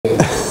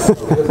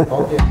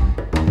Okay.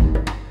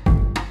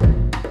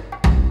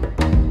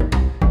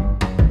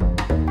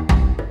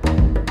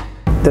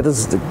 That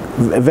is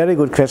a very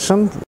good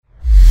question.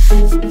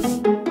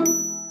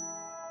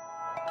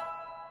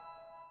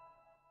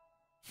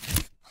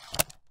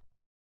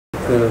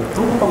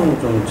 한국 방문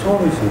좀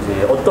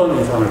처음이신지 어떤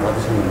인상을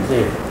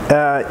받으셨는지?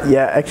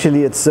 Yeah,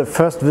 actually it's the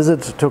first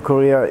visit to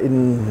Korea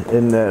in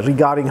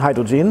regarding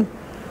hydrogen.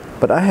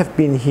 But I have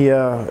been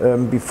here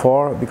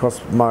before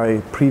because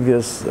my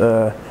previous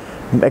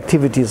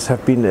activities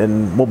have been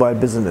in mobile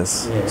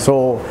business. Yeah.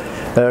 So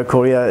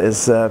Korea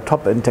is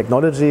top in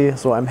technology,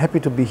 so I'm happy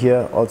to be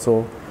here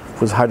also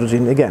with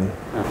hydrogen again.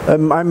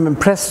 I'm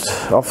impressed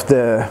of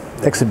the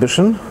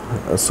exhibition.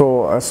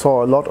 So I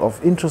saw a lot of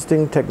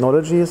interesting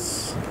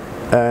technologies,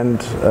 and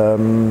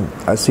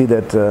I see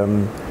that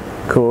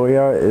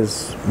Korea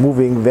is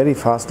moving very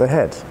fast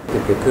ahead.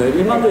 그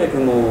 1만 대의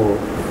규모로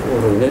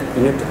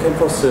인앱터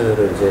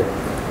캠퍼스를 이제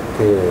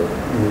그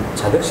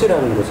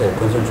자백시라는 곳에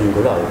건설 중인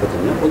걸로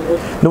알거든요.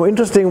 No,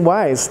 interesting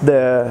wise,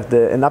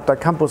 the Inép터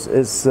campus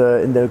is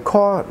in the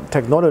core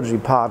technology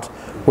part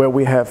where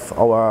we have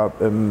our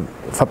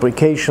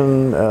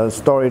fabrication,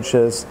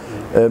 storages,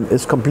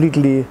 is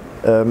completely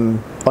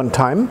on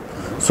time.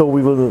 So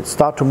we will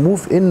start to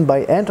move in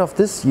by end of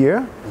this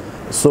year.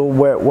 So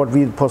what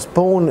we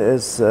postpone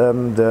is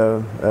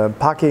the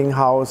parking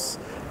house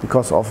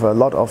because of a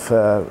lot of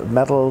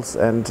metals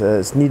and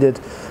is needed.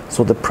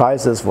 So the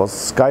prices was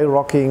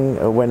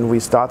skyrocketing when we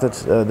started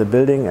the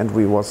building, and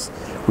we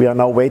are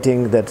now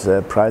waiting that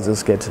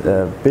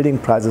building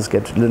prices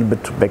get a little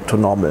bit back to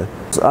normal.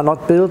 Are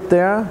not built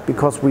there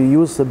because we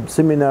use the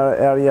similar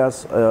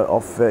areas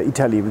of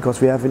Italy, because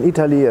we have in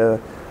Italy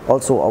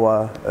also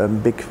our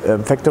big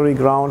factory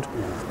ground,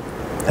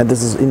 and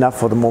this is enough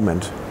for the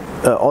moment.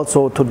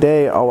 Also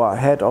today our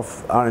head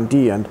of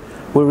R&D and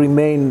will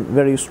remain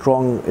very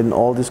strong in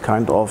all this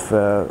kind of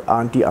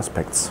R&D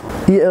aspects.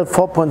 EL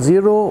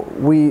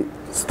 4.0 we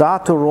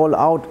start to roll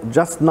out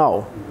just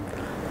now.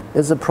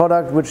 Is a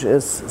product which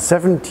is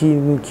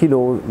 17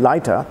 kilo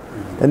lighter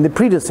than the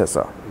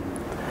predecessor.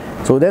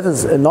 So that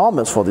is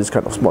enormous for this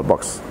kind of small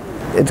box.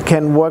 It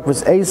can work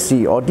with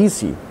AC or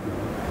DC.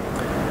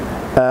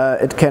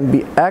 It can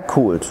be air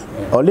cooled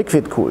or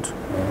liquid cooled.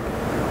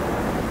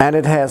 And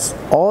it has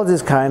all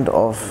this kind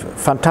of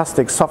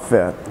fantastic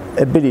software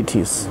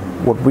abilities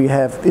what we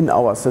have in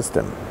our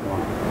system.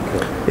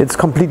 It's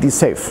completely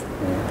safe.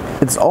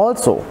 It's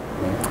also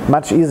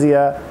much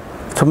easier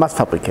to mass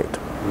fabricate.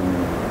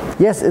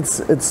 Yes,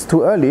 it's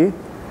too early,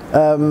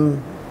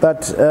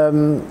 but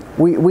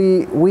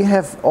we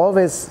have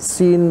always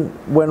seen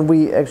when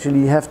we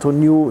actually have to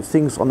new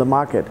things on the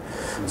market.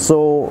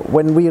 So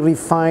when we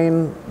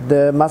refine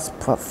the mass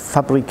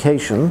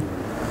fabrication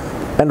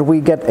and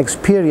we get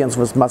experience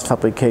with mass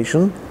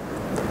fabrication,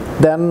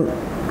 then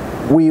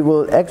we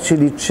will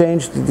actually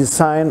change the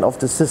design of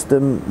the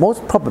system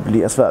most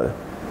probably as well.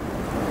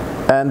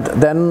 And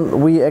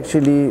then we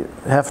actually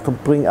have to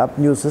bring up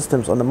new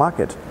systems on the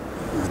market.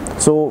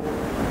 So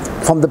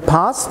from the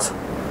past,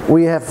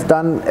 we have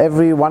done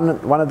every one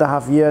and a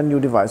half year new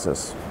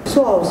devices.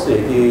 수소하우스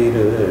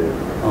얘기를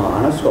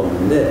안 할 수가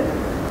없는데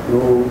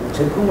이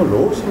제품을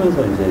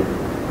넣으시면서 이제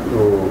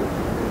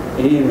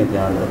이 AEM에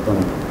대한 어떤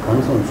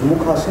가능성을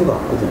주목하신 것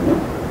같거든요.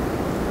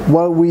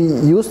 Well, we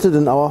used it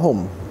in our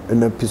home.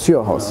 In a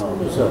PCR house.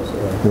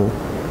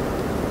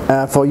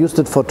 Used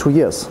it for 2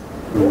 years.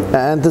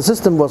 And the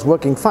system was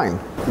working fine.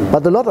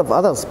 But a lot of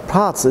other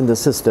parts in the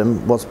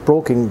system was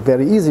broken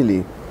very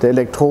easily. The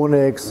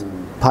electronics,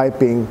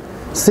 piping,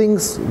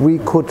 things we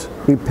could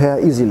repair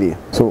easily.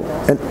 So,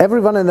 and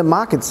everyone in the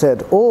market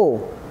said, oh,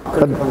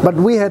 but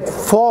we had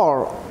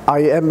 4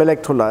 Aem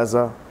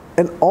electrolyzer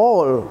and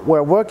all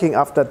were working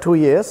after 2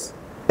 years,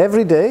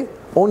 every day,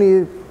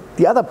 only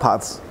the other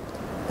parts.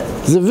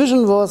 The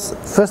vision was,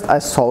 first I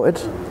saw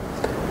it,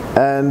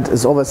 and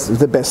it's always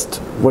the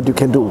best what you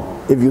can do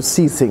if you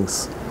see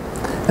things.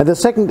 And the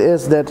second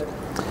is that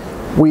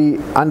we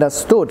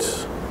understood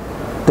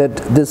that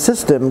the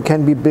system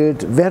can be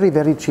built very,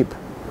 very cheap.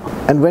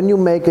 And when you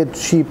make a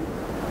cheap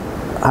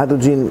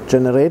hydrogen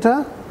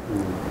generator,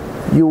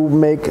 you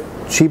make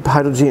cheap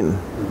hydrogen.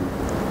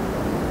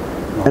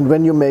 And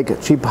when you make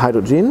cheap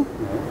hydrogen,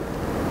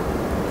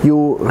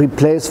 you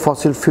replace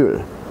fossil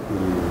fuel.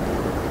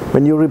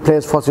 When you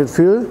replace fossil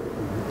fuel,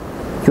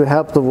 you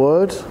help the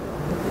world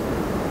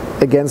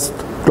against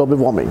global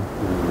warming.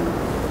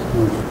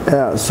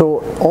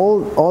 So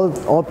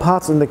all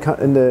parts in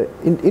the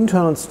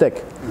internal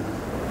stack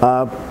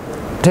are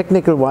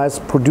technical-wise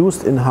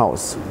produced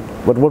in-house.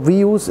 But what we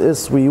use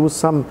is we use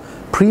some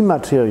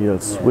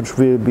pre-materials which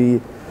will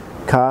be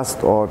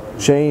cast or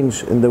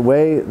changed in the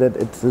way that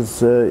it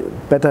is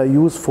better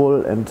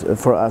useful and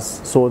for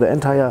us. So the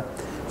entire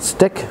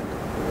stack.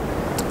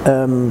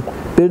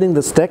 Building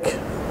the stack,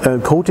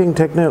 coating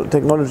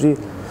technology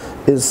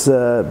is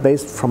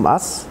based from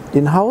us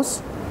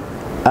in-house,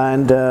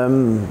 and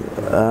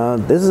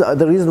this is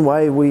the reason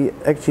why we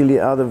actually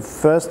are the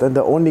first and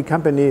the only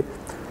company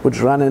which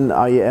run an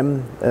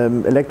AEM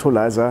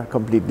electrolyzer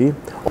completely.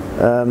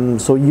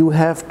 So you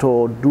have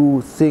to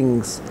do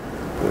things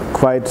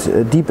quite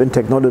deep in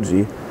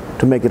technology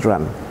to make it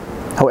run.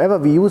 However,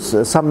 we use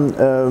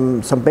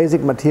some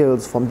basic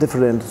materials from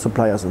different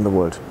suppliers in the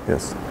world,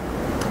 yes.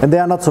 And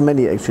there are not so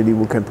many actually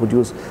who can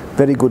produce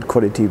very good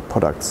quality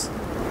products.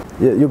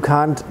 You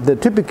can't, the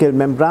typical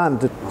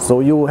membrane,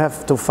 so you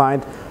have to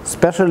find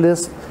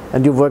specialists,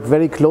 and you work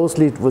very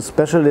closely with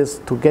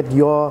specialists to get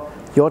your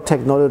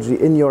technology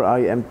in your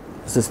Aem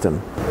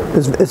system.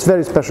 It's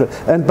very special.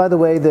 And by the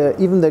way,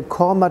 even the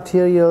core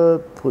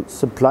material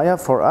supplier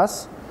for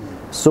us,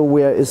 so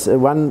where is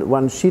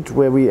one sheet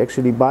where we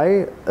actually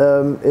buy,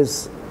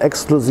 is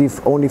exclusive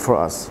only for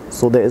us.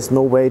 So there is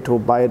no way to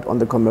buy it on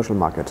the commercial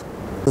market.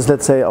 This is,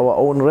 let's say, our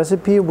own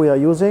recipe we are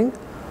using,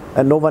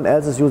 and no one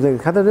else is using a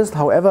catalyst.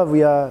 However,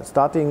 we are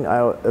starting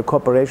a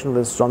cooperation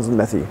with Johnson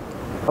Matthey.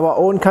 Our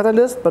own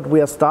catalyst, but we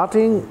are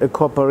starting a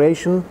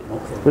cooperation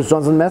with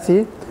Johnson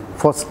Matthey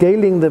for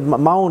scaling the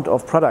amount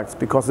of products,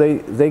 because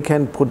they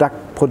can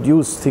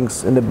produce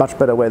things in a much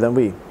better way than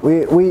we.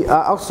 We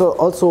are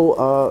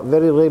also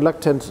very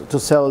reluctant to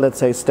sell, let's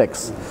say,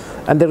 stacks.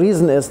 And the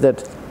reason is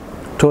that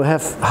to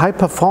have high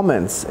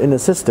performance in a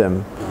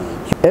system,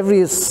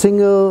 every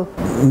single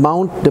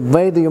mount, the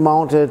way that you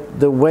mount it,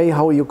 the way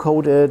how you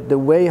code it, the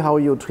way how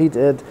you treat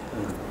it,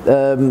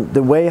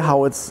 the way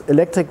how it's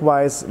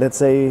electric-wise, let's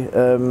say,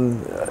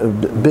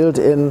 built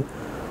in,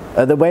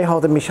 the way how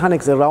the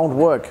mechanics around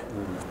work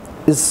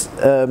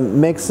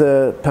makes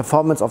the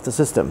performance of the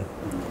system.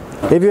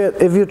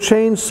 If you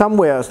change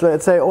somewhere, so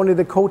let's say only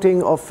the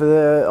coating of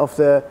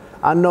the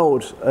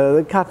anode,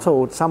 the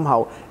cathode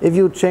somehow, if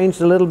you change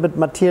a little bit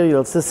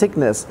materials, the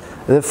thickness,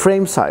 the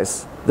frame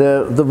size,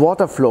 the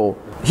water flow,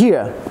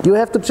 here you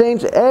have to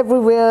change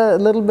everywhere a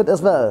little bit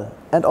as well,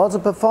 and also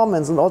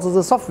performance and also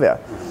the software.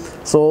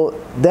 So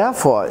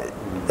therefore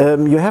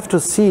you have to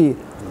see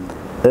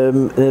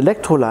an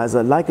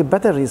electrolyzer like a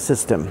battery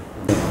system.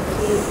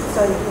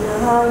 So you know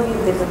how you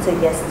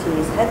visited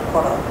YesT's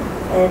headquarters,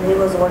 and he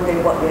was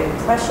wondering what your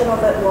impression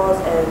of it was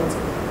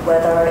and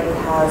whether it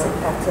has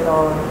impacted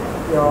on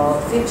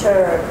your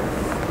future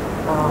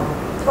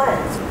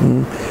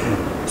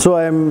plans. So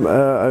I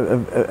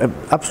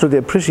absolutely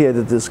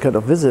appreciated this kind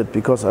of visit,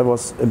 because I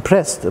was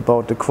impressed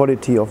about the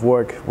quality of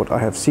work what I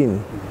have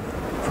seen.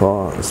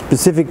 For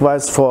specific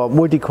wise for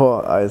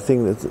multi-core, I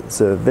think it's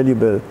a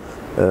valuable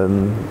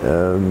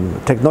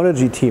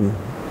technology team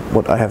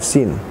what I have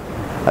seen.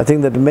 I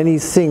think that many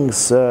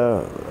things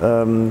are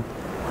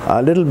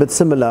a little bit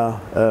similar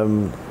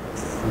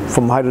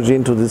from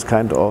hydrogen to this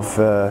kind of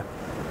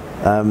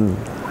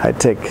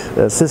high-tech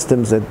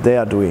systems that they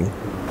are doing.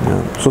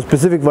 Yeah. So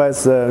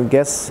specific-wise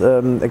gas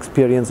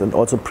experience and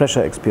also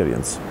pressure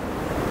experience.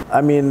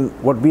 I mean,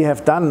 what we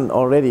have done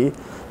already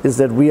is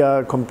that we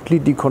are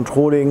completely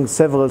controlling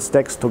several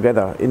stacks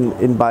together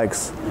in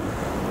bikes.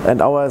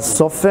 And our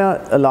software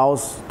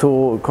allows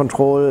to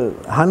control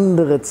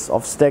hundreds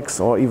of stacks,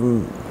 or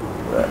even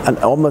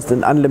almost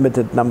an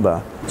unlimited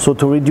number. So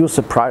to reduce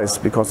the price,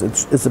 because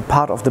it's a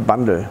part of the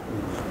bundle,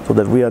 so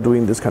that we are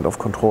doing this kind of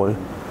control.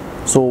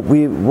 So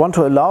we want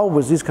to allow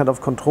with this kind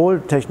of control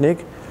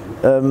technique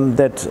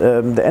that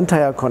the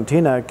entire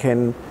container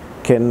can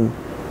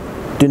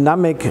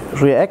dynamic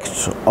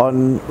react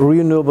on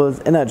renewable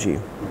energy.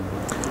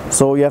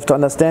 So you have to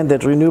understand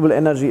that renewable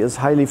energy is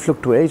highly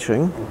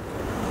fluctuating.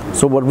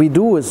 So what we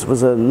do is,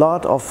 with a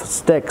lot of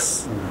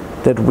stacks,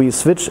 that we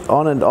switch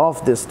on and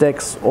off the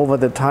stacks over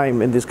the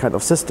time in this kind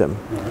of system.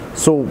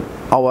 So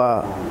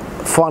our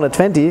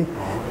 420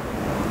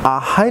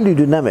 are highly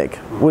dynamic,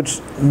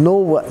 which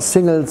no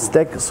single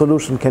stack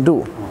solution can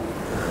do.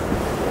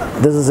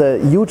 This is a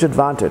huge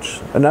advantage.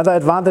 Another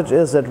advantage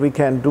is that we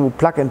can do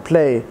plug and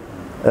play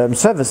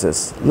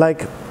services,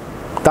 like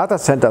data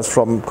centers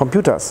from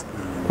computers,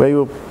 where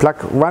you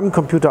plug one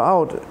computer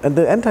out and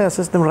the entire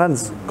system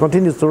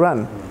continues to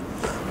run.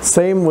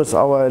 Same with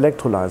our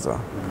electrolyzer.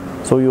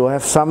 So you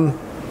have some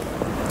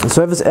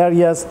service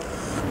areas,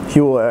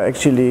 you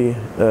actually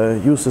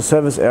use the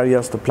service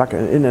areas to plug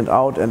in and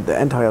out, and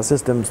the entire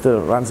system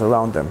still runs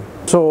around them.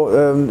 So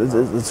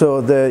it's a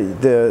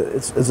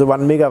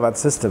 1 megawatt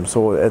system.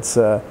 So it's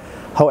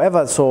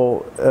however,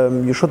 so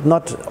you should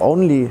not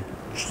only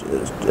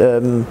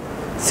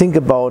think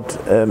about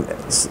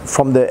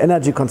from the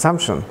energy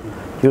consumption.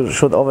 You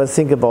should always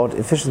think about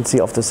efficiency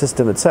of the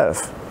system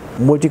itself.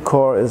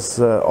 Multi-core is,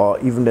 or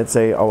even let's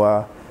say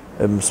our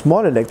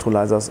small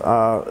electrolyzers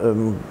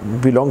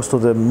belongs to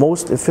the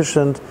most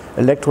efficient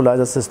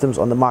electrolyzer systems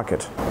on the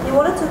market. You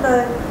wanted to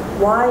know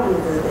why you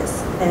do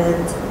this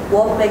and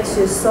what makes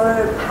you so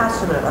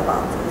passionate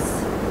about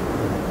this.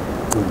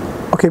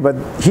 Okay, but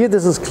here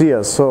this is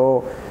clear.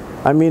 So,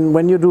 I mean,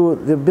 when you do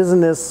the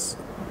business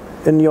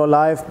in your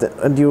life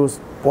and you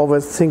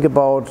always think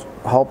about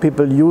how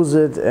people use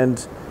it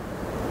and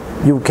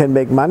you can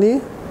make money,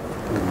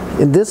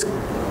 in this,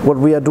 what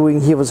we are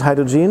doing here with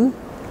hydrogen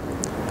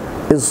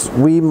is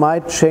we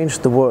might change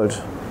the world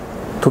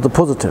to the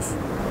positive.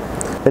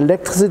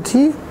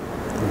 Electricity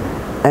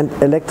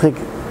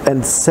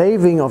and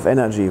saving of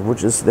energy,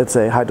 which is, let's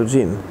say,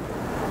 hydrogen,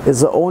 is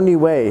the only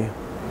way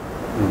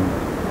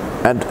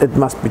and it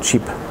must be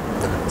cheap.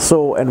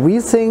 So, and we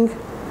think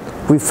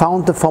we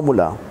found the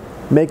formula,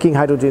 making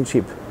hydrogen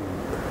cheap.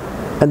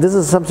 And this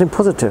is something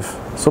positive.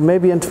 So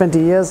maybe in 20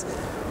 years,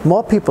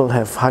 more people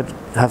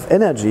have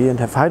energy and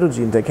have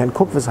hydrogen, they can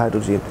cook with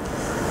hydrogen.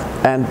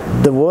 And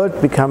the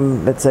world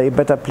become, let's say, a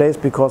better place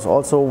because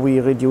also we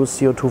reduce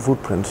CO2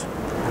 footprint.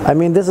 I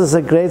mean, this is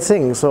a great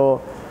thing,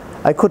 so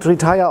I could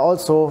retire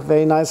also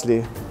very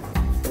nicely.